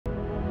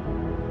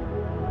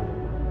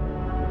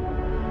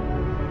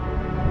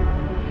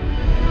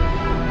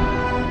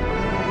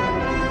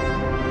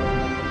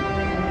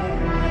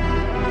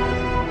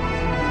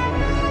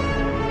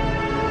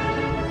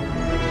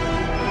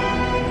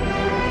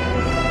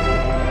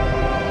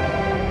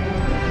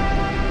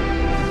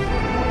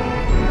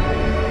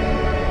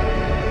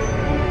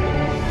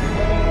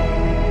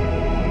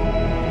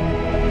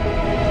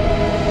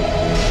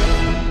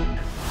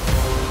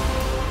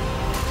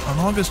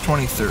August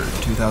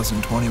 23rd,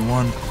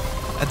 2021,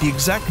 at the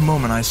exact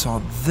moment I saw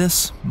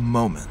this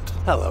moment.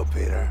 Hello,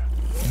 Peter.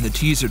 In the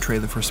teaser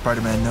trailer for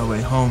Spider-Man No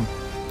Way Home,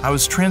 I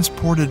was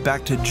transported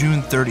back to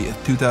June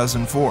 30th,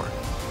 2004,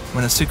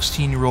 when a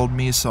 16-year-old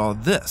me saw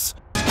this.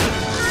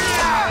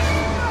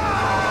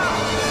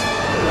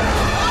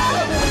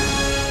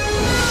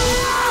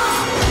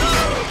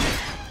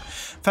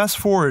 Fast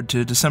forward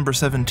to December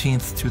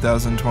 17th,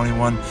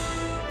 2021,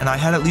 and I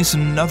had at least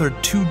another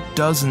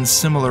 24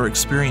 similar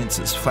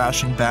experiences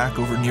flashing back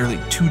over nearly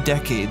 2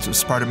 decades of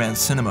Spider-Man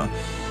cinema,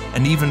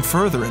 and even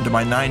further into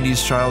my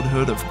 90s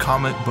childhood of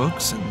comic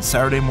books and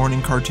Saturday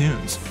morning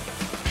cartoons.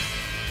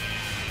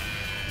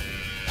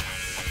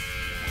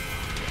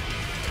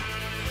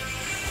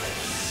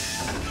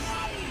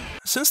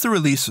 Since the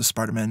release of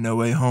Spider-Man No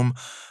Way Home,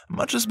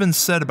 much has been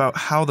said about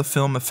how the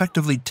film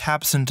effectively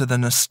taps into the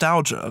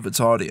nostalgia of its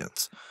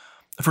audience.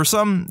 For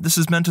some, this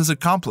is meant as a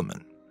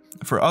compliment.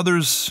 For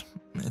others,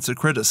 it's a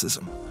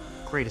criticism.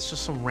 Great, it's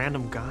just some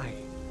random guy.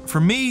 For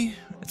me,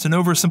 it's an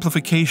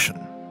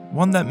oversimplification,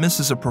 one that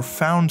misses a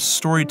profound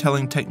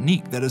storytelling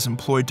technique that is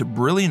employed to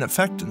brilliant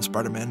effect in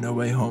Spider-Man No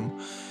Way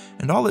Home,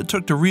 and all it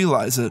took to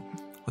realize it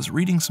was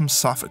reading some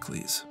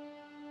Sophocles.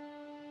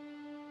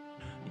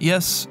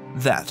 Yes,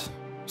 that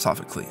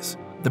Sophocles,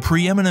 the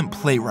preeminent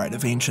playwright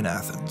of ancient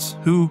Athens,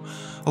 who,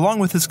 along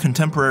with his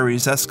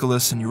contemporaries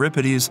Aeschylus and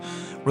Euripides,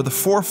 were the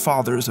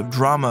forefathers of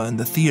drama and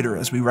the theater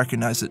as we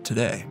recognize it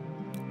today.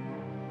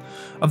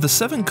 Of the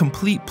 7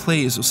 complete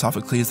plays of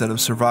Sophocles that have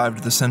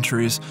survived the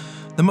centuries,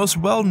 the most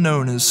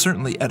well-known is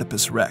certainly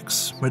Oedipus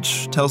Rex,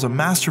 which tells a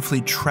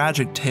masterfully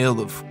tragic tale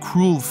of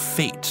cruel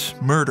fate,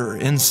 murder,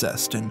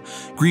 incest, and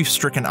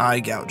grief-stricken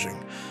eye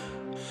gouging.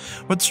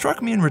 What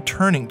struck me in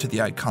returning to the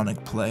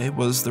iconic play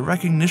was the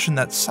recognition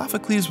that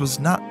Sophocles was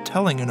not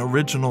telling an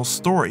original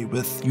story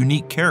with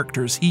unique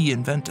characters he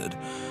invented.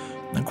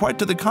 And quite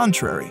to the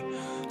contrary,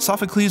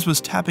 Sophocles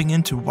was tapping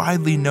into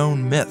widely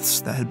known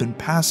myths that had been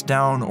passed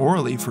down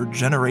orally for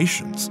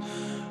generations.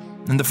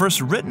 And the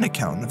first written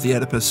account of the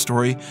Oedipus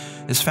story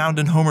is found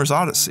in Homer's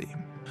Odyssey.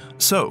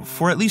 So,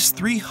 for at least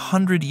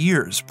 300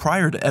 years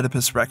prior to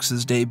Oedipus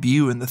Rex's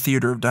debut in the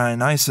theater of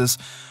Dionysus,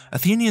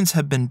 Athenians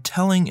had been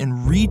telling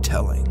and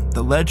retelling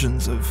the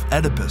legends of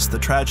Oedipus, the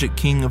tragic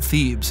king of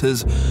Thebes,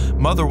 his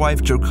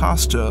mother-wife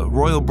Jocasta,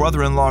 royal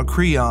brother-in-law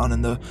Creon,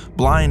 and the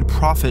blind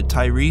prophet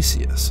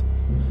Tiresias.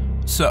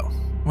 So,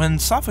 when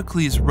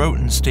Sophocles wrote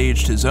and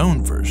staged his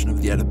own version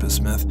of the Oedipus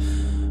myth,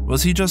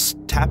 was he just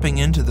tapping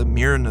into the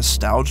mere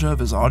nostalgia of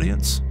his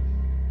audience?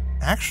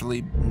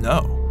 Actually,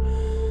 no.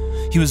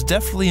 He was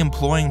deftly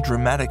employing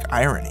dramatic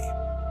irony.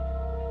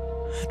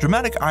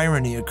 Dramatic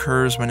irony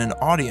occurs when an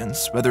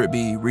audience, whether it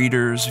be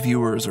readers,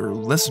 viewers, or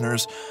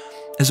listeners,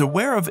 is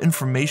aware of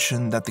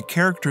information that the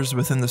characters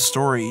within the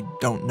story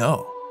don't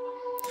know.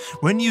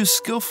 When used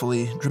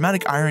skillfully,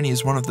 dramatic irony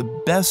is one of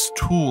the best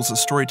tools a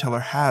storyteller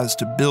has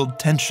to build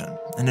tension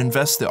and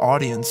invest the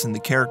audience in the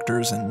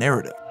characters and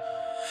narrative.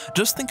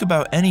 Just think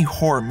about any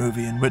horror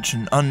movie in which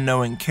an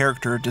unknowing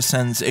character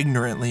descends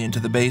ignorantly into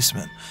the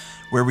basement,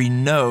 where we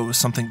know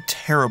something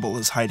terrible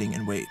is hiding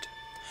in wait.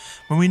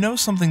 When we know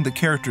something the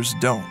characters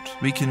don't,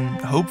 we can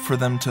hope for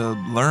them to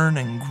learn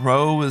and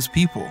grow as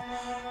people,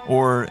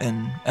 or,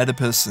 in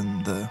Oedipus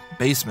and the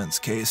basement's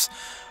case,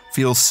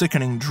 feel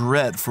sickening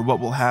dread for what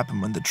will happen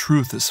when the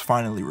truth is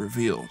finally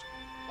revealed.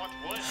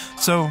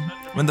 So,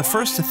 when the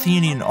first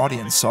Athenian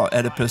audience saw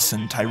Oedipus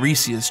and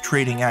Tiresias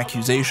trading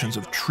accusations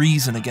of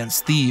treason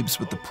against Thebes,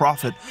 with the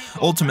prophet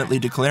ultimately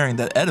declaring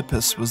that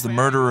Oedipus was the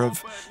murderer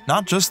of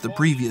not just the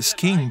previous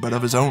king, but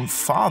of his own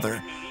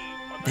father,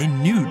 they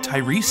knew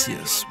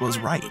Tiresias was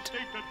right.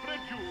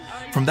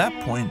 From that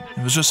point,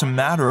 it was just a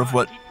matter of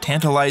what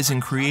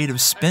tantalizing creative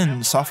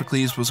spin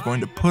Sophocles was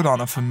going to put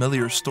on a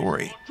familiar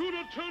story.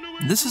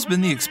 This has been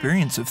the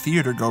experience of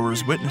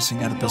theatergoers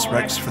witnessing Oedipus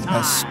Rex for the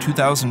past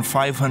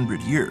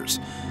 2,500 years.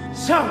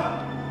 So,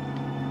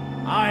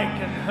 I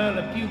can hurl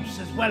abuse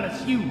as well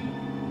as you.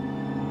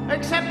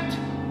 Except,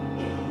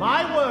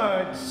 my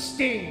words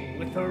sting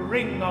with a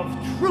ring of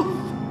truth,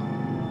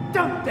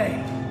 don't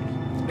they,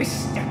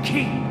 Mr.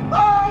 King?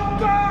 Oh,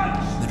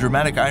 God! The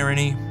dramatic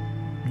irony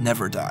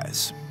never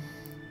dies.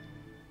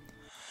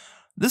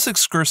 This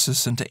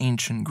excursus into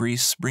ancient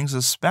Greece brings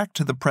us back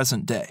to the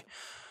present day.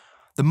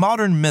 The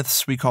modern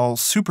myths we call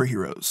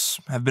superheroes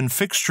have been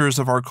fixtures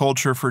of our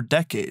culture for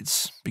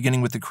decades,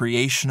 beginning with the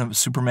creation of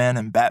Superman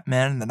and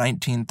Batman in the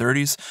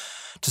 1930s,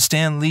 to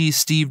Stan Lee,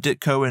 Steve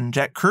Ditko, and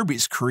Jack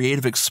Kirby's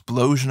creative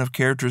explosion of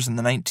characters in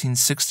the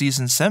 1960s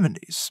and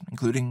 70s,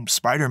 including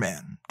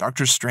Spider-Man,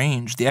 Doctor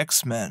Strange, the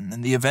X-Men,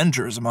 and the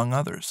Avengers, among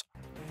others.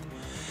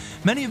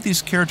 Many of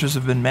these characters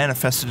have been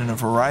manifested in a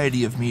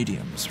variety of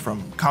mediums,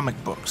 from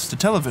comic books to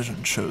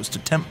television shows to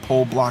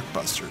tentpole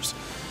blockbusters.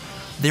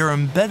 They are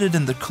embedded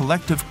in the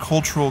collective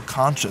cultural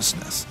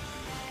consciousness,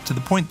 to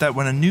the point that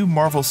when a new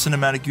Marvel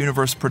Cinematic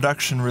Universe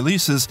production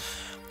releases,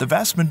 the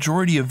vast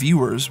majority of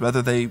viewers,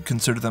 whether they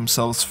consider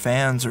themselves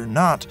fans or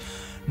not,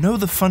 know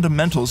the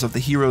fundamentals of the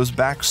hero's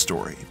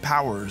backstory,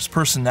 powers,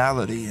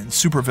 personality, and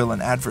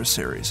supervillain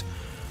adversaries.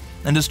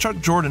 And as Chuck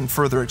Jordan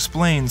further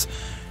explains,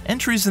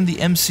 entries in the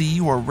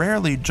MCU are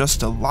rarely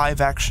just a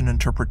live-action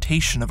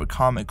interpretation of a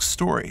comic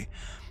story,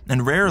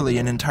 and rarely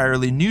an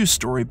entirely new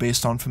story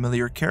based on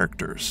familiar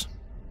characters.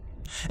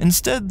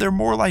 Instead, they're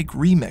more like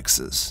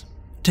remixes,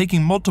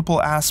 taking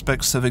multiple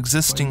aspects of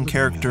existing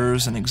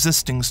characters and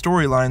existing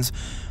storylines,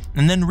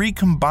 and then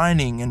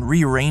recombining and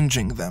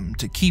rearranging them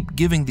to keep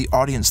giving the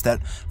audience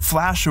that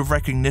flash of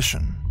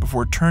recognition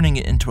before turning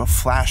it into a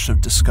flash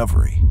of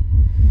discovery.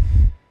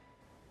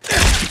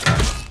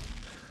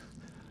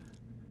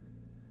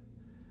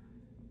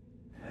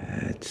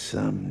 That's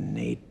some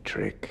neat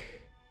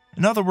trick.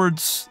 In other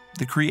words,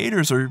 the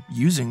creators are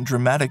using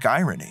dramatic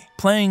irony,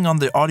 playing on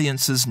the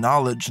audience's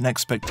knowledge and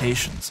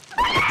expectations.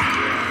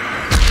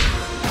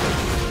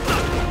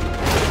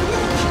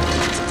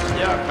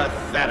 You're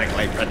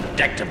pathetically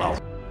predictable.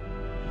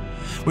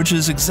 Which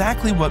is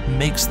exactly what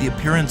makes the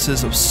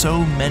appearances of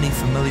so many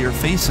familiar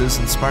faces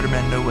in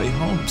Spider-Man No Way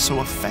Home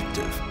so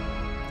effective.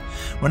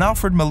 When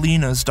Alfred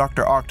Molina's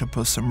Dr.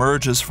 Octopus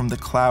emerges from the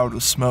cloud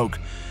of smoke,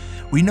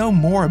 we know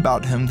more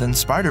about him than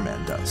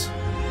Spider-Man does.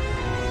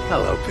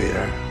 Hello,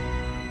 Peter.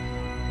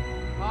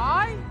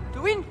 Hi?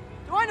 Do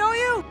I know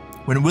you?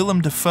 When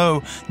Willem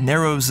Dafoe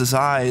narrows his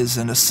eyes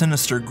and a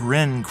sinister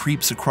grin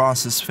creeps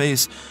across his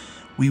face,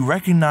 we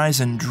recognize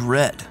and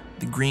dread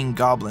the Green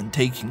Goblin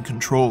taking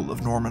control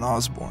of Norman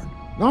Osborn.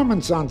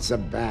 Norman's on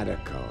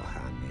sabbatical,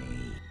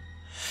 honey.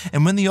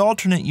 And when the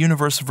alternate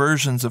universe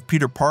versions of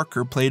Peter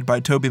Parker, played by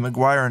Tobey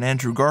Maguire and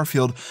Andrew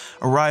Garfield,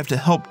 arrive to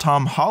help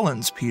Tom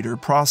Holland's Peter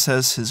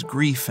process his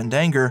grief and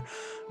anger,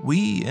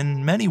 we,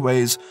 in many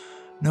ways,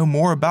 know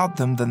more about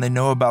them than they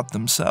know about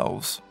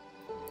themselves.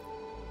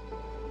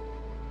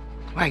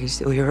 I can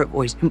still hear her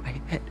voice in my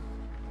head.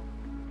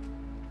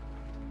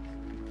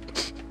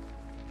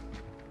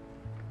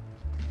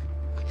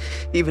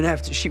 Even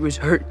after she was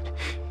hurt,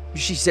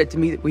 she said to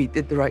me that we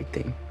did the right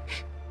thing.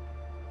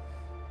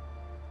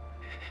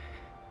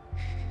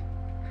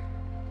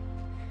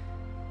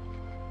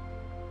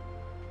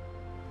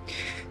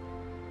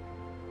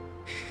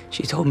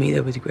 She told me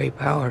that with great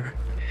power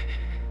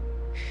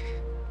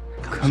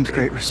comes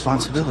great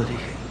responsibility.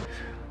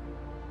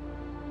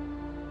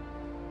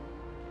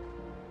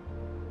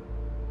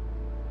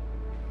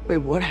 Wait,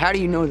 what? How do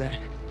you know that?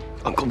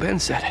 Uncle Ben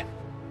said it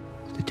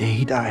the day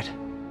he died.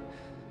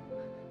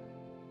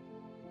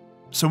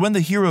 So when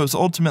the heroes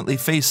ultimately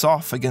face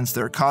off against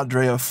their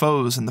cadre of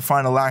foes in the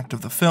final act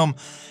of the film,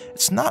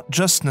 it's not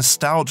just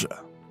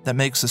nostalgia that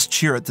makes us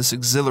cheer at this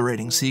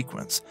exhilarating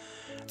sequence.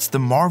 It's the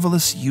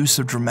marvelous use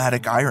of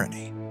dramatic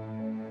irony.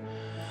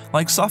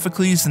 Like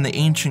Sophocles and the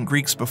ancient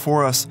Greeks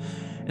before us,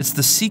 it's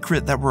the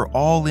secret that we're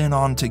all in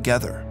on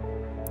together.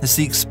 It's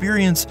the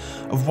experience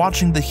of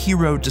watching the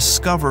hero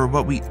discover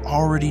what we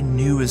already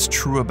knew is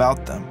true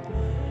about them.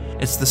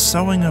 It's the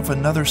sewing of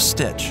another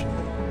stitch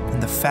in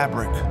the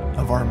fabric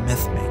of our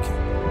myth-making.